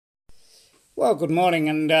Well, good morning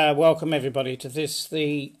and welcome everybody to this,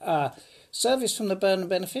 the service from the Burnham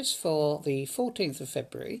Benefice for the 14th of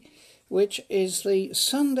February, which is the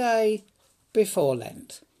Sunday before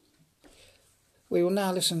Lent. We will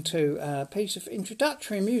now listen to a piece of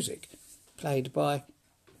introductory music played by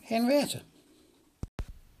Henrietta.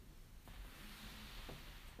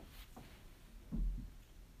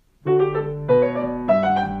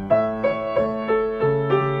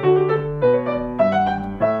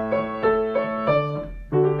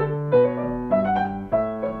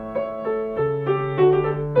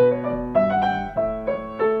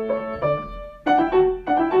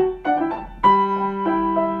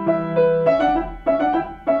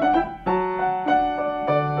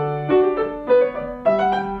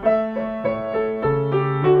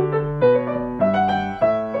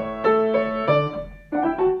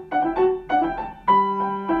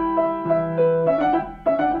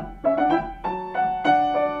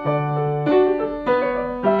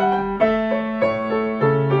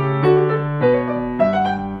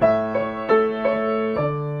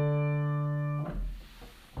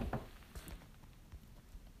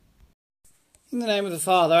 In the name of the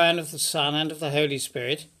Father, and of the Son, and of the Holy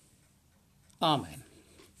Spirit. Amen.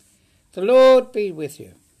 The Lord be with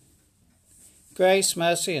you. Grace,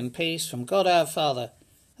 mercy, and peace from God our Father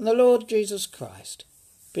and the Lord Jesus Christ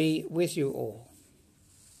be with you all.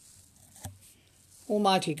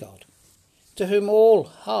 Almighty God, to whom all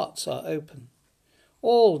hearts are open,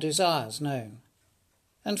 all desires known,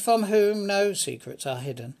 and from whom no secrets are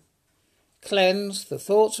hidden, cleanse the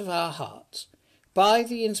thoughts of our hearts by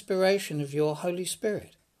the inspiration of your Holy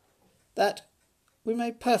Spirit, that we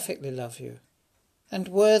may perfectly love you and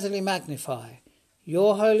worthily magnify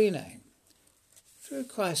your holy name, through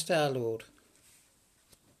Christ our Lord.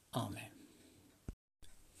 Amen.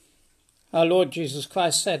 Our Lord Jesus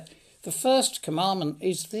Christ said, "The first commandment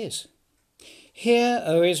is this: Hear,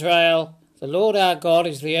 O Israel, the Lord our God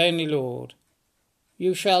is the only Lord.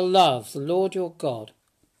 You shall love the Lord your God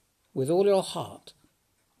with all your heart,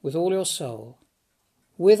 with all your soul,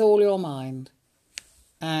 with all your mind,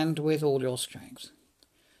 and with all your strength."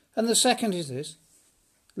 And the second is this: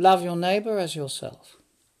 love your neighbour as yourself.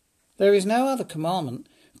 There is no other commandment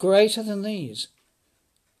greater than these.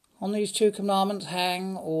 On these two commandments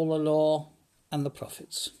hang all the law and the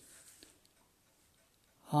prophets.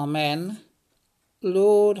 Amen.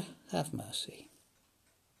 Lord, have mercy.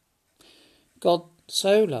 God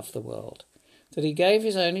so loved the world that he gave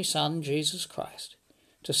his only Son, Jesus Christ,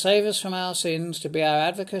 to save us from our sins, to be our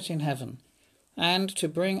advocate in heaven, and to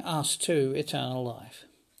bring us to eternal life.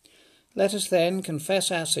 Let us then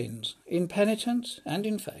confess our sins in penitence and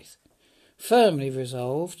in faith, firmly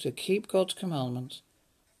resolved to keep God's commandments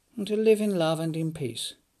and to live in love and in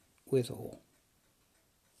peace with all.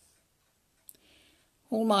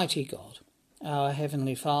 Almighty God, our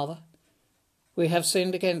heavenly Father, we have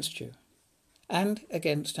sinned against you and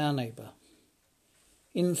against our neighbour,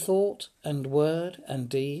 in thought and word and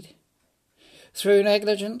deed, through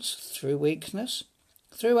negligence, through weakness,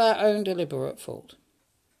 through our own deliberate fault.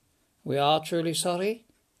 We are truly sorry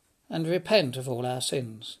and repent of all our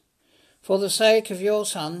sins. For the sake of your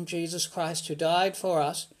Son, Jesus Christ, who died for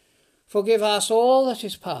us, forgive us all that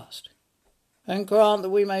is past, and grant that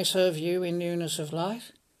we may serve you in newness of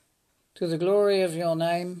life, to the glory of your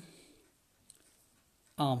name.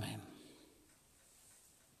 Amen.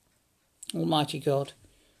 Almighty God,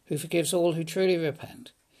 who forgives all who truly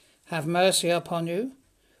repent, have mercy upon you,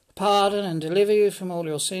 pardon and deliver you from all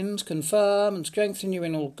your sins, confirm and strengthen you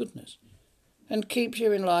in all goodness, and keep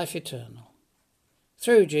you in life eternal.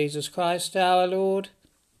 Through Jesus Christ our Lord.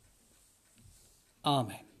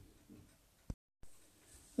 Amen.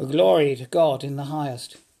 Glory to God in the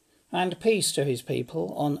highest, and peace to his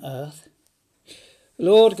people on earth.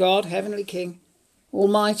 Lord God, heavenly King,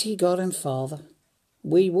 almighty God and Father,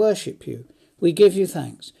 we worship you, we give you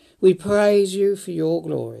thanks, we praise you for your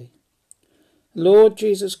glory. Lord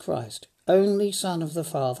Jesus Christ, only Son of the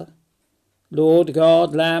Father, Lord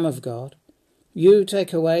God, Lamb of God, you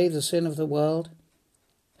take away the sin of the world,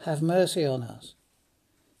 have mercy on us.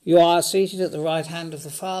 You are seated at the right hand of the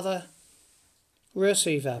Father,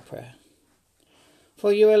 receive our prayer.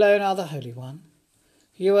 For you alone are the Holy One,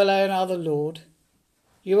 you alone are the Lord,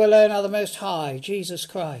 you alone are the Most High, Jesus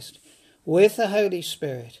Christ, with the Holy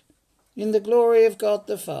Spirit, in the glory of God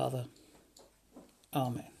the Father.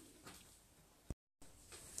 Amen.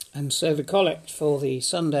 And so the collect for the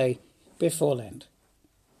Sunday before Lent.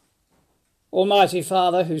 Almighty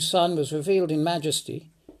Father, whose Son was revealed in majesty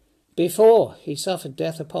before he suffered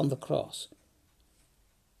death upon the cross,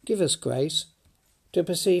 give us grace to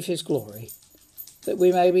perceive his glory, that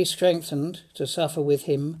we may be strengthened to suffer with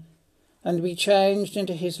him and be changed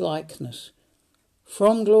into his likeness,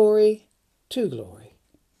 from glory to glory,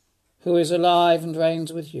 who is alive and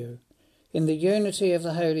reigns with you, in the unity of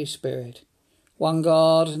the Holy Spirit, one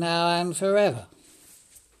God, now and forever.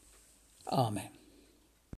 Amen.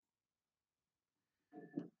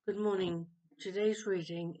 Good morning. Today's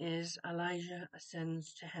reading is Elijah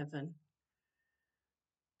Ascends to Heaven.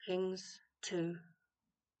 Kings 2,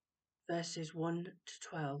 verses 1 to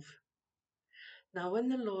 12. Now when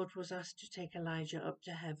the Lord was asked to take Elijah up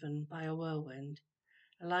to heaven by a whirlwind,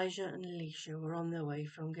 Elijah and Elisha were on their way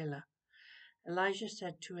from Gilead. Elijah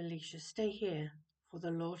said to Elisha, "Stay here, for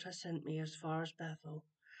the Lord has sent me as far as Bethel."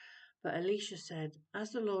 But Elisha said,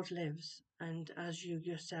 "As the Lord lives, and as you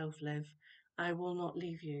yourself live, I will not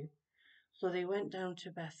leave you." So they went down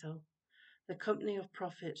to Bethel. The company of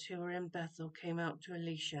prophets who were in Bethel came out to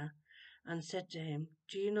Elisha and said to him,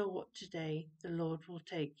 "Do you know what today the Lord will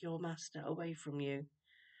take your master away from you?"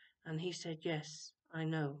 And he said, "Yes, I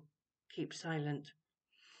know. Keep silent."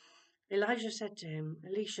 Elijah said to him,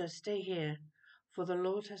 "Elisha, stay here, for the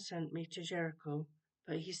Lord has sent me to Jericho."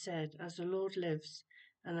 But he said, "As the Lord lives,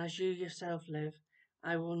 and as you yourself live,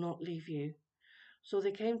 I will not leave you." So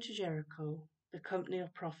they came to Jericho. The company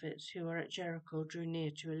of prophets who were at Jericho drew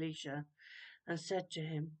near to Elisha and said to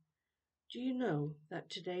him, "Do you know that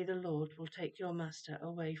today the Lord will take your master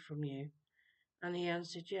away from you?" And he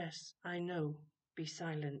answered, "Yes, I know. Be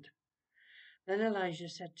silent." Then Elijah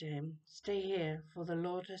said to him, "Stay here, for the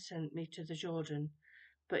Lord has sent me to the Jordan."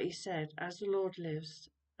 But he said, "As the Lord lives,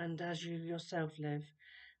 and as you yourself live,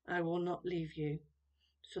 I will not leave you."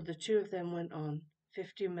 So the two of them went on.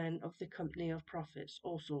 50 men of the company of prophets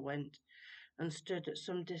also went, and stood at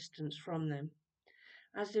some distance from them.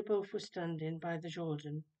 As they both were standing by the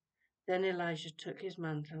Jordan, then Elijah took his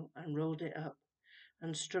mantle and rolled it up,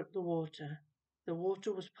 and struck the water. The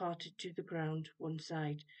water was parted to the ground, one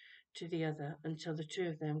side to the other, until the two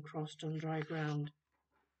of them crossed on dry ground.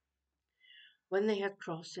 When they had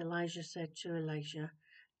crossed, Elijah said to Elisha,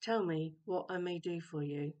 "Tell me what I may do for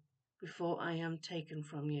you before I am taken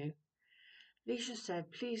from you." Elisha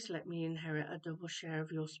said, "Please let me inherit a double share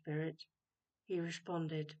of your spirit." He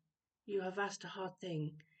responded, "You have asked a hard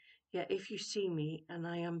thing, yet if you see me and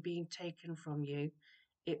I am being taken from you,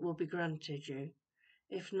 it will be granted you.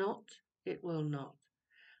 If not, it will not."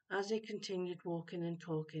 As they continued walking and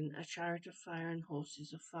talking, a chariot of fire and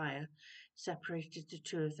horses of fire separated the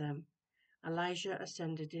two of them. Elijah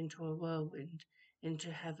ascended into a whirlwind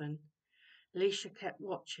into heaven. Elisha kept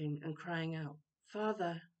watching and crying out,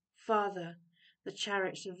 "Father, Father, the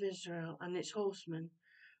chariots of Israel and its horsemen."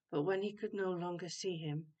 But when he could no longer see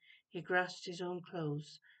him, he grasped his own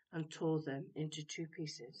clothes and tore them into 2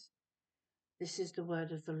 pieces. This is the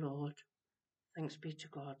word of the Lord. Thanks be to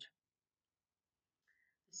God.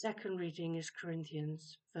 The second reading is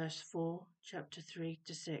Corinthians, verse 4, chapter 3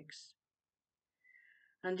 to 6.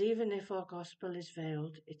 And even if our gospel is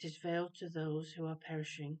veiled, it is veiled to those who are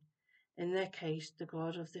perishing. In their case, the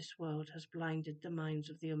God of this world has blinded the minds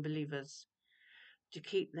of the unbelievers, to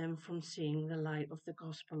keep them from seeing the light of the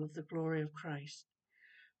gospel of the glory of Christ,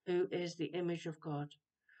 who is the image of God.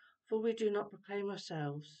 For we do not proclaim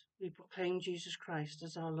ourselves, we proclaim Jesus Christ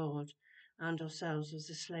as our Lord, and ourselves as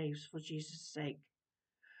the slaves for Jesus' sake.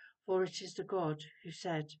 For it is the God who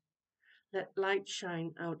said, "Let light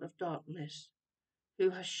shine out of darkness,"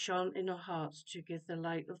 who has shone in our hearts to give the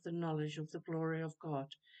light of the knowledge of the glory of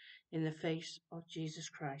God in the face of Jesus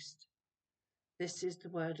Christ. This is the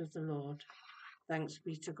word of the Lord. Thanks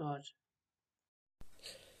be to God.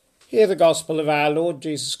 Hear the gospel of our Lord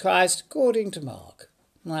Jesus Christ according to Mark.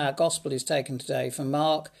 Our gospel is taken today from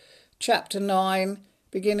Mark chapter 9,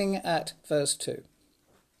 beginning at verse 2.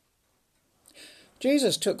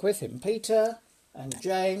 Jesus took with him Peter and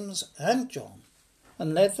James and John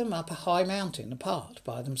and led them up a high mountain apart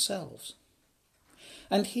by themselves.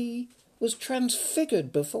 And he was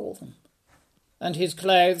transfigured before them, and his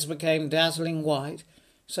clothes became dazzling white,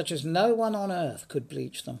 such as no one on earth could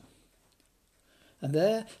bleach them. And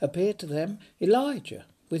there appeared to them Elijah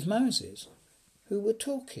with Moses, who were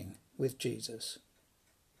talking with Jesus.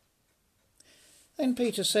 Then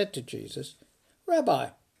Peter said to Jesus,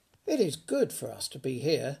 "Rabbi, it is good for us to be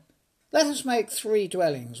here. Let us make 3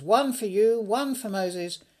 dwellings, one for you, one for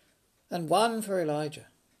Moses, and one for Elijah."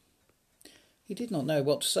 He did not know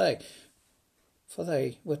what to say, for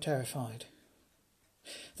they were terrified.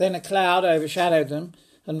 Then a cloud overshadowed them,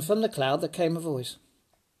 and from the cloud there came a voice.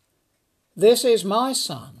 "This is my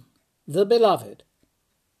Son, the Beloved.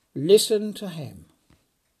 Listen to him."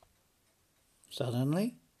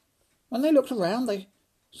 Suddenly, when they looked around, they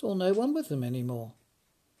saw no one with them any more,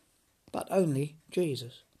 but only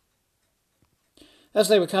Jesus. as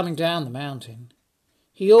they were coming down the mountain,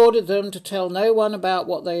 he ordered them to tell no one about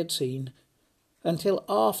what they had seen until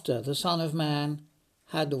after the Son of Man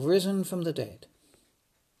had risen from the dead.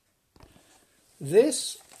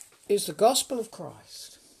 This is the gospel of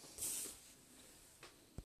Christ.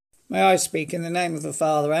 May I speak in the name of the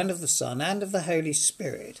Father, and of the Son, and of the Holy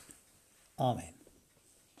Spirit. Amen.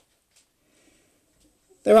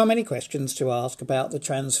 There are many questions to ask about the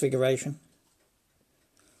Transfiguration.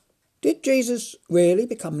 Did Jesus really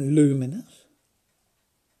become luminous?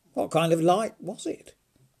 What kind of light was it?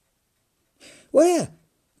 Where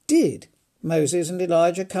did Moses and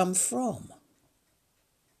Elijah come from?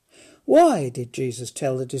 Why did Jesus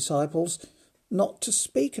tell the disciples not to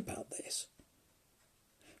speak about this?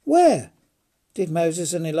 Where did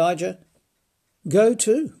Moses and Elijah go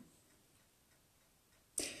to?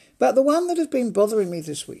 But the one that has been bothering me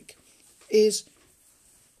this week is,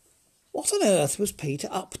 what on earth was Peter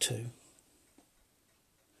up to?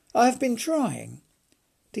 I have been trying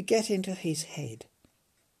to get into his head.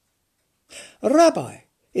 Rabbi,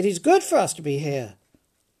 it is good for us to be here.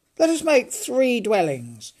 Let us make 3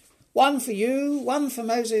 dwellings, one for you, one for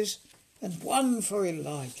Moses, and one for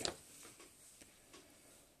Elijah.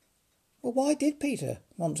 Well, why did Peter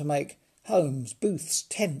want to make homes, booths,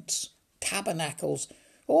 tents, tabernacles,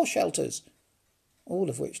 or shelters, all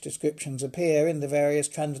of which descriptions appear in the various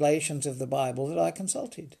translations of the Bible that I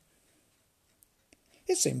consulted?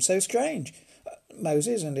 It seems so strange.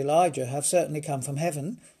 Moses and Elijah have certainly come from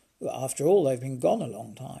heaven. After all, they've been gone a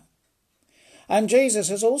long time. And Jesus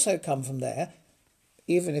has also come from there,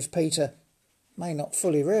 even if Peter may not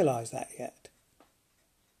fully realise that yet.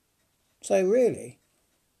 So really,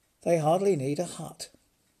 they hardly need a hut.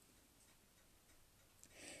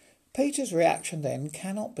 Peter's reaction then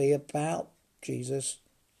cannot be about Jesus,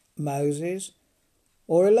 Moses,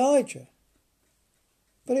 or Elijah,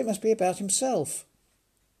 but it must be about himself.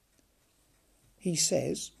 He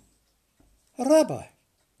says, Rabbi,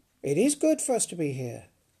 it is good for us to be here.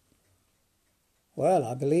 Well,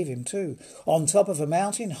 I believe him too. On top of a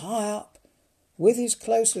mountain, high up, with his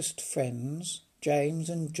closest friends, James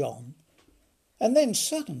and John, and then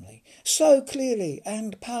suddenly, so clearly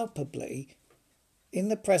and palpably, in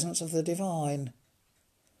the presence of the divine.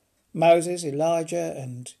 Moses, Elijah,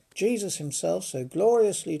 and Jesus himself so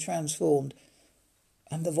gloriously transformed,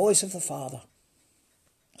 and the voice of the Father.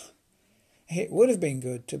 It would have been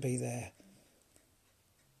good to be there.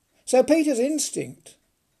 So Peter's instinct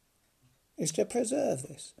is to preserve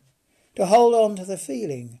this, to hold on to the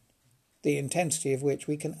feeling, the intensity of which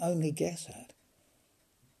we can only guess at.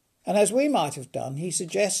 And as we might have done, he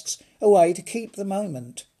suggests a way to keep the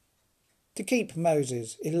moment, to keep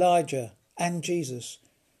Moses, Elijah, and Jesus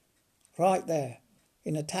right there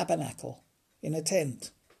in a tabernacle, in a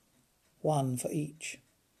tent, one for each.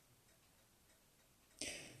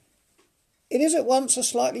 It is at once a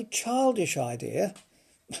slightly childish idea,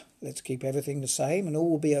 let's keep everything the same and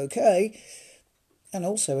all will be okay, and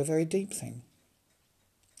also a very deep thing,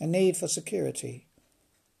 a need for security,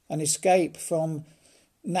 an escape from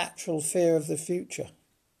natural fear of the future,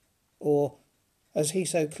 or, as he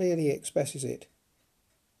so clearly expresses it,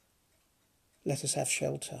 let us have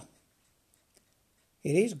shelter.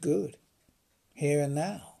 It is good, here and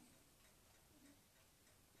now.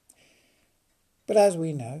 But as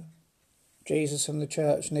we know, Jesus and the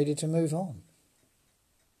church needed to move on.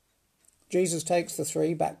 Jesus takes the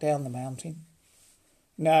 3 back down the mountain,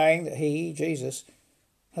 knowing that he, Jesus,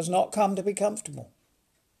 has not come to be comfortable,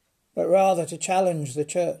 but rather to challenge the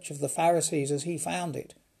church of the Pharisees as he found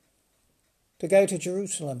it, to go to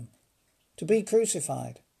Jerusalem, to be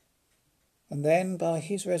crucified, and then, by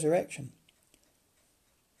his resurrection,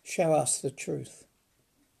 show us the truth.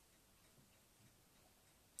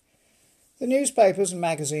 The newspapers and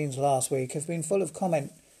magazines last week have been full of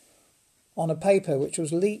comment on a paper which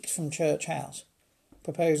was leaked from Church House,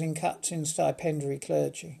 proposing cuts in stipendiary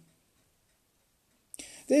clergy.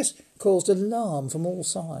 This caused alarm from all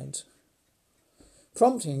sides,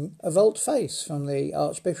 prompting a volte-face from the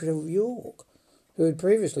Archbishop of York, who had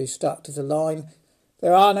previously stuck to the line,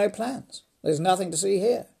 "There are no plans, there's nothing to see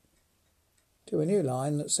here," to a new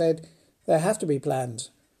line that said, "There have to be plans,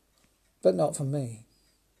 but not from me."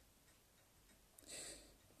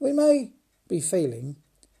 We may be feeling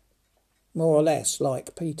more or less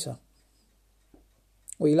like Peter.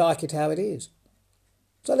 We like it how it is,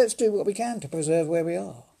 so let's do what we can to preserve where we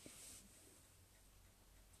are.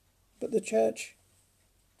 But the church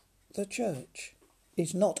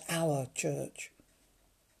is not our church.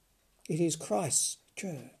 It is Christ's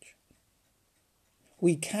church.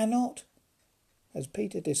 We cannot, as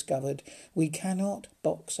Peter discovered, we cannot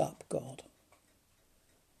box up God.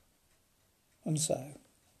 And so,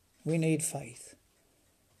 we need faith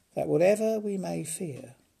that whatever we may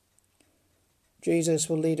fear, Jesus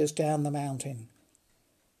will lead us down the mountain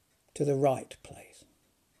to the right place.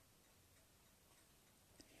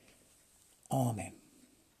 Amen.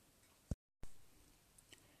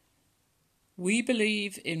 We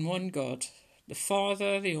believe in one God, the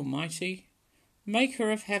Father, the Almighty,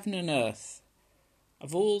 maker of heaven and earth,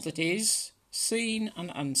 of all that is, seen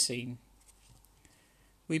and unseen.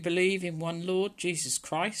 We believe in one Lord Jesus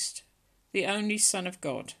Christ, the only Son of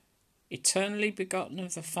God, eternally begotten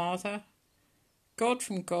of the Father, God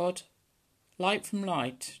from God, light from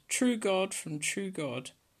light, true God from true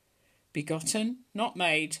God, begotten, not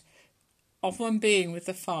made, of one being with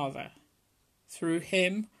the Father. Through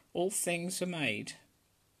him all things are made.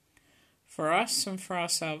 For us and for our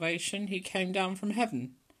salvation he came down from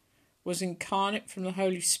heaven, was incarnate from the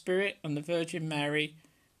Holy Spirit and the Virgin Mary,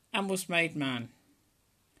 and was made man.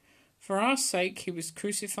 For our sake he was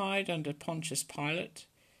crucified under Pontius Pilate.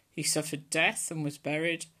 He suffered death and was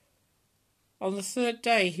buried. On the third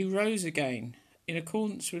day he rose again, in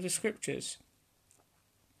accordance with the Scriptures.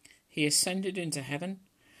 He ascended into heaven,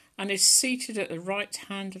 and is seated at the right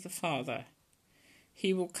hand of the Father.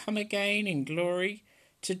 He will come again in glory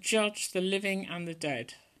to judge the living and the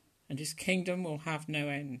dead, and his kingdom will have no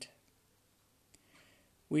end.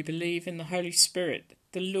 We believe in the Holy Spirit,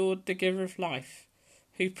 the Lord, the giver of life,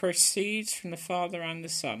 who proceeds from the Father and the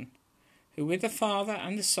Son, who with the Father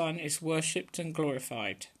and the Son is worshipped and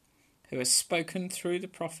glorified, who has spoken through the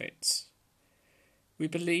prophets. We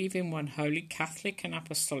believe in one holy Catholic and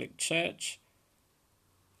Apostolic Church,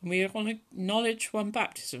 and we acknowledge one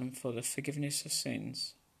baptism for the forgiveness of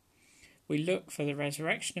sins. We look for the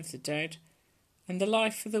resurrection of the dead and the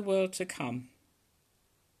life of the world to come.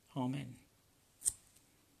 Amen.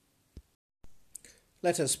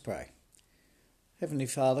 Let us pray. Heavenly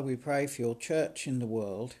Father, we pray for your church in the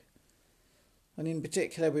world, and in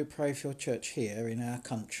particular we pray for your church here in our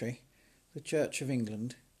country, the Church of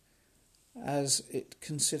England, as it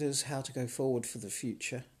considers how to go forward for the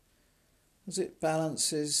future, as it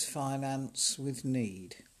balances finance with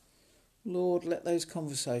need. Lord, let those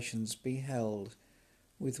conversations be held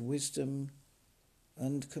with wisdom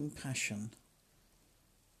and compassion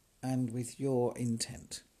and with your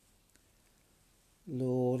intent.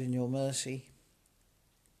 Lord, in your mercy,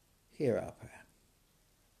 hear our prayer.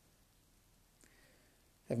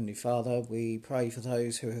 Heavenly Father, we pray for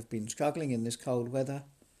those who have been struggling in this cold weather,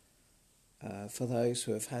 for those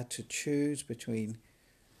who have had to choose between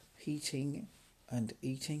heating and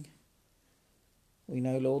eating. We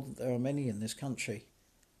know, Lord, that there are many in this country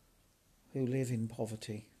who live in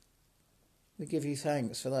poverty. We give you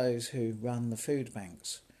thanks for those who run the food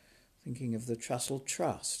banks, thinking of the Trussell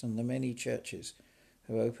Trust and the many churches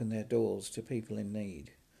who open their doors to people in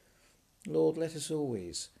need. Lord, let us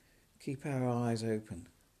always keep our eyes open,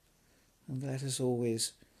 and let us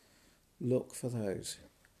always look for those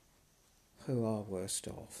who are worst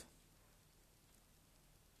off.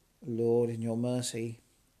 Lord, in your mercy,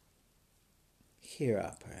 hear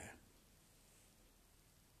our prayer.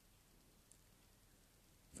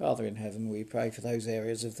 Father in heaven, we pray for those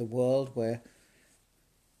areas of the world where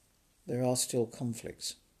there are still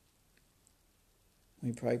conflicts.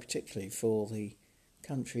 We pray particularly for the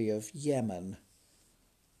country of Yemen,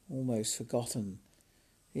 almost forgotten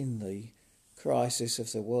in the crisis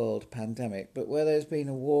of the world pandemic, but where there's been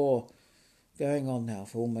a war going on now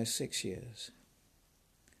for almost 6 years,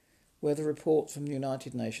 where the report from the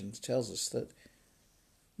United Nations tells us that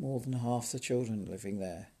more than half the children living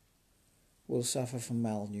there will suffer from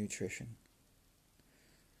malnutrition.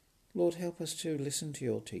 Lord, help us to listen to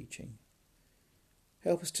your teaching.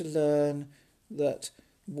 Help us to learn that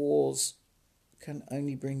wars can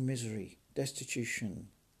only bring misery, destitution.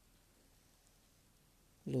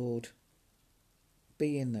 Lord,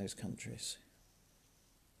 be in those countries.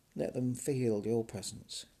 Let them feel your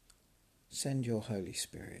presence. Send your Holy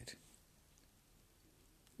Spirit.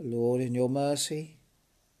 Lord, in your mercy,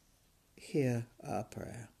 hear our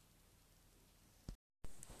prayer.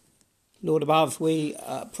 Lord above, we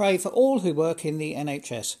pray for all who work in the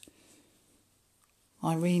NHS.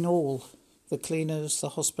 I mean all, the cleaners, the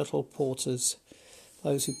hospital porters,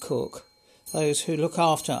 those who cook, those who look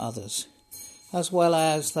after others, as well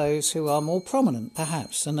as those who are more prominent,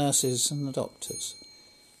 perhaps, the nurses and the doctors.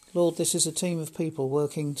 Lord, this is a team of people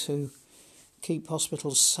working to keep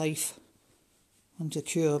hospitals safe and to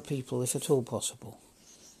cure people if at all possible.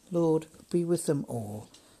 Lord, be with them all.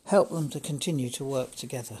 Help them to continue to work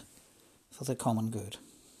together for the common good.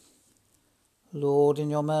 Lord, in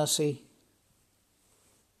your mercy,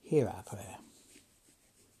 hear our prayer.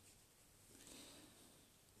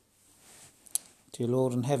 Dear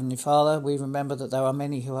Lord and Heavenly Father, we remember that there are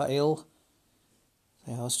many who are ill.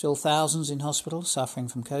 There are still thousands in hospital suffering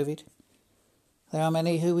from COVID. There are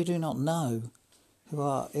many who we do not know who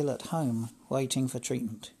are ill at home waiting for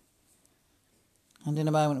treatment. And in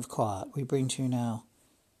a moment of quiet, we bring to you now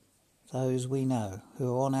those we know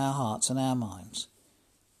who are on our hearts and our minds,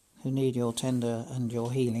 who need your tender and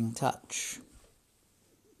your healing touch.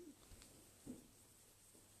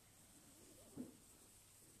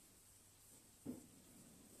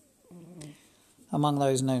 Among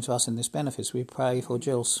those known to us in this benefice, we pray for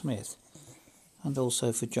Jill Smith and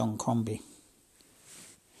also for John Crombie.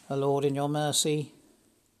 O Lord, in your mercy,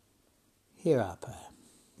 hear our prayer.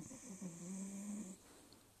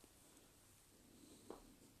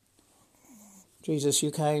 Jesus,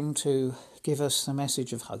 you came to give us the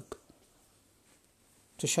message of hope,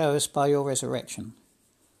 to show us by your resurrection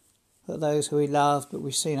that those who we love but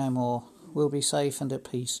we see no more will be safe and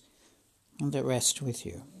at peace and at rest with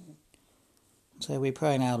you. So we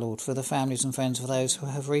pray now, Lord, for the families and friends of those who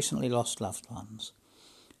have recently lost loved ones,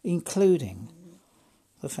 including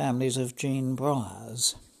the families of Jean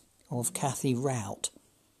Bryars, of Kathy Rout,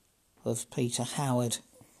 of Peter Howard,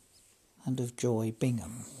 and of Joy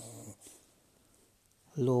Bingham.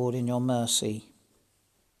 Lord, in your mercy,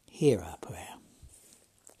 hear our prayer.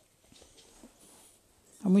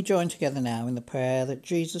 And we join together now in the prayer that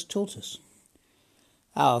Jesus taught us.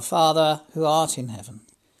 Our Father, who art in heaven,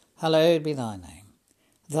 hallowed be thy name.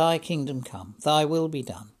 Thy kingdom come, thy will be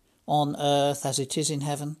done, on earth as it is in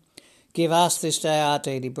heaven. Give us this day our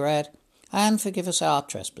daily bread, and forgive us our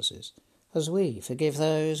trespasses, as we forgive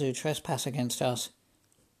those who trespass against us.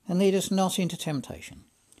 And lead us not into temptation,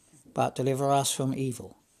 but deliver us from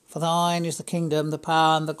evil. For thine is the kingdom, the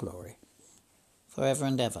power, and the glory, for ever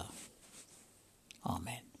and ever.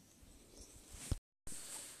 Amen.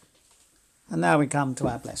 And now we come to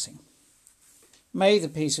our blessing. May the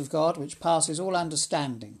peace of God, which passes all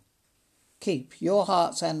understanding, keep your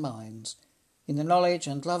hearts and minds in the knowledge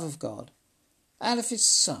and love of God and of his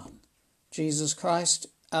Son, Jesus Christ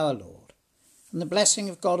our Lord. And the blessing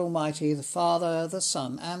of God Almighty, the Father, the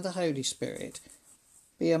Son, and the Holy Spirit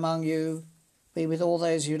be among you, be with all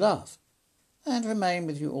those you love, and remain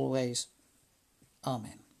with you always.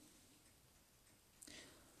 Amen.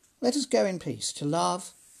 Let us go in peace to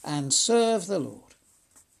love and serve the Lord.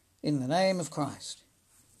 In the name of Christ.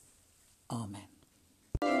 Amen.